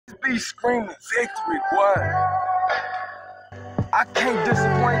be screaming victory, boy. I can't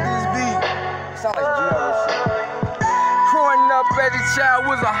disappoint this beat. Sound like G.R. shit. Growing up as a child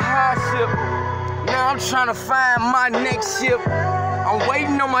was a hardship. Now I'm trying to find my next ship. I'm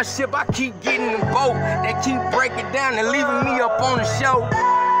waiting on my ship, I keep getting the boat. They keep breaking down and leaving me up on the show.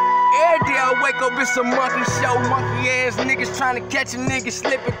 Every day I wake up, it's a monkey show. Monkey ass niggas trying to catch a nigga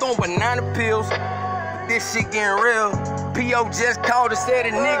slipping, throwing banana pills. But this shit getting real. P.O. just called and said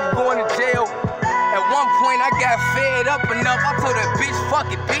a nigga going to jail. At one point I got fed up enough. I told that bitch,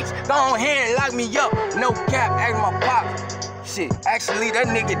 fuck it, bitch. Go on here and lock me up. No cap, ask my pop. Shit, actually that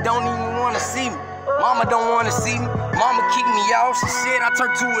nigga don't even wanna see me. Mama don't wanna see me. Mama kicked me out. She said I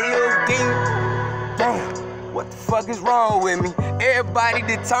turned to a little demon. Damn, what the fuck is wrong with me? Everybody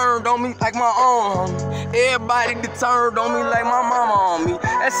that turned on me like my own homie. Everybody that turned on me like my mama on me.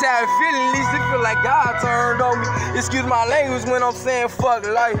 That's how I feel, at least it feel like God turned on me. Excuse my language when I'm saying fuck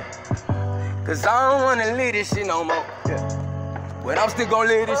life. Cause I don't wanna live this shit no more. Yeah. But I'm still gonna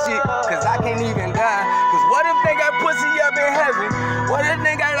live this shit, cause I can't even die. Cause what if they got pussy up in heaven? What if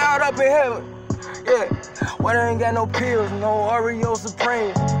they got loud up in heaven? Yeah. What if I ain't got no pills, no Oreo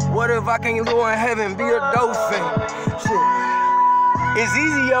Supreme? What if I can't go in heaven, be a dolphin? Shit. It's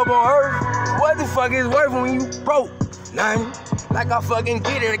easy up on earth. What the fuck is worth when you broke? Nothing. Like I fucking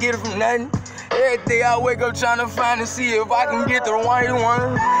get it from nothing. Every day I wake up trying to find and see if I can get the right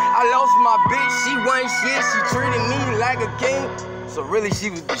one. I lost my bitch, she wasn't shit. She treated me like a king. So really she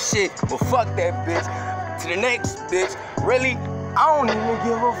was the shit. But fuck that bitch. To the next bitch. Really, I don't even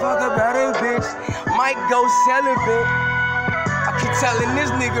give a fuck about that bitch. Might go celibate. I keep telling this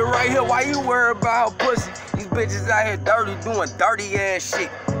nigga right here, why you worry about her pussy? These bitches out here dirty, doing dirty ass shit.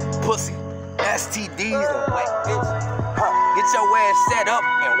 Pussy, STDs and whack bitch. Get your ass set up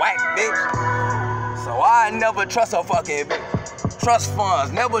and whack bitch. So I never trust a fucking bitch. Trust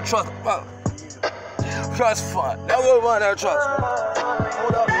funds, never trust a fuck. Trust fund, never wanna trust me.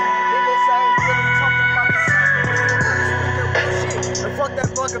 Hold up, niggas ain't really talking about the same shit. And fuck that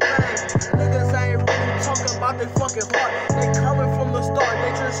fucking thing. Niggas ain't really talking about their fucking heart. They coming from the start,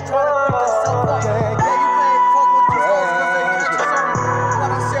 they just trying to pick themselves up. Yeah, you can't fuck with these hoes cause they catch you something.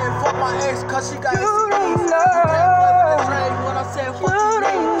 When I said fuck my ex cause she got STDs. You can't play with the train when I said fuck these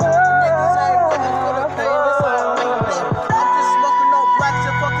niggas. Niggas ain't really for the pain, it's all me. I'm just smoking on blacks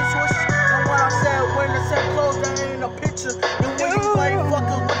and fucking swishes. And when I said wearing the same clothes, that ain't a picture. And when you ain't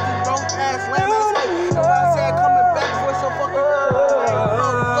fucking with the broke ass lame ass hoe. And when I said coming back for some fucking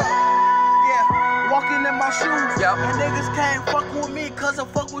yeah, walking in my shoes. Yep. And niggas can't fuck with me cause I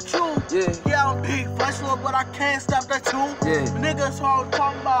fuck with you. Yeah, I'm big flexible, but I can't stop that too. Yeah. Niggas who I'm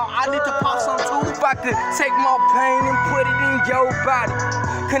talking about, I need to pop some too. If I could take my pain and put it in your body,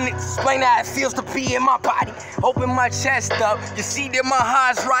 couldn't explain how it feels to be in my body. Open my chest up, you see that my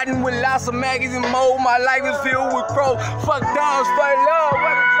heart's riding with lots of maggots and mold. My life is filled with crow. Fuck dogs, fuck love,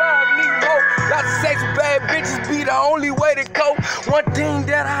 what a drug, need more. Lots of sex with bad bitches be the only way to cope. One thing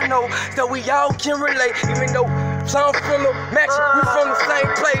that I know is that we all can relate, even though some from the match, we from the same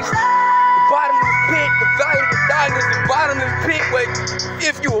place. The bottomless pit, the valley of the darkness, the bottomless pit. Wait,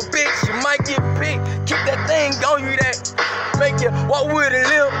 if you a bitch, you might get picked. Keep that thing on you that make you walk with a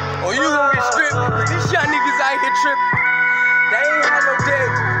limp, or you gon' get stripped. Cause these young niggas out here tripping. They ain't had no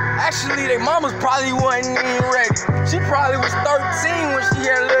daddy. Actually, their mamas probably wasn't even ready. She probably was 13 when she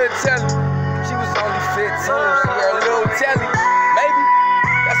had a little Telly. She was only 15 when she had a little Telly. Maybe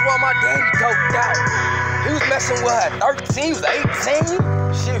that's why my daddy doped out. He was messing with her 13, he was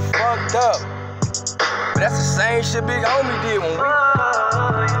 18. Shit fucked up. But that's the same shit Big Homie did when we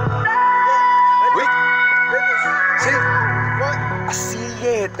I see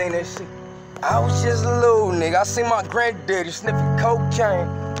everything that shit. I was just a little nigga. I seen my granddaddy sniffing cocaine.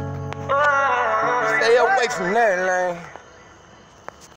 Stay away from that lane.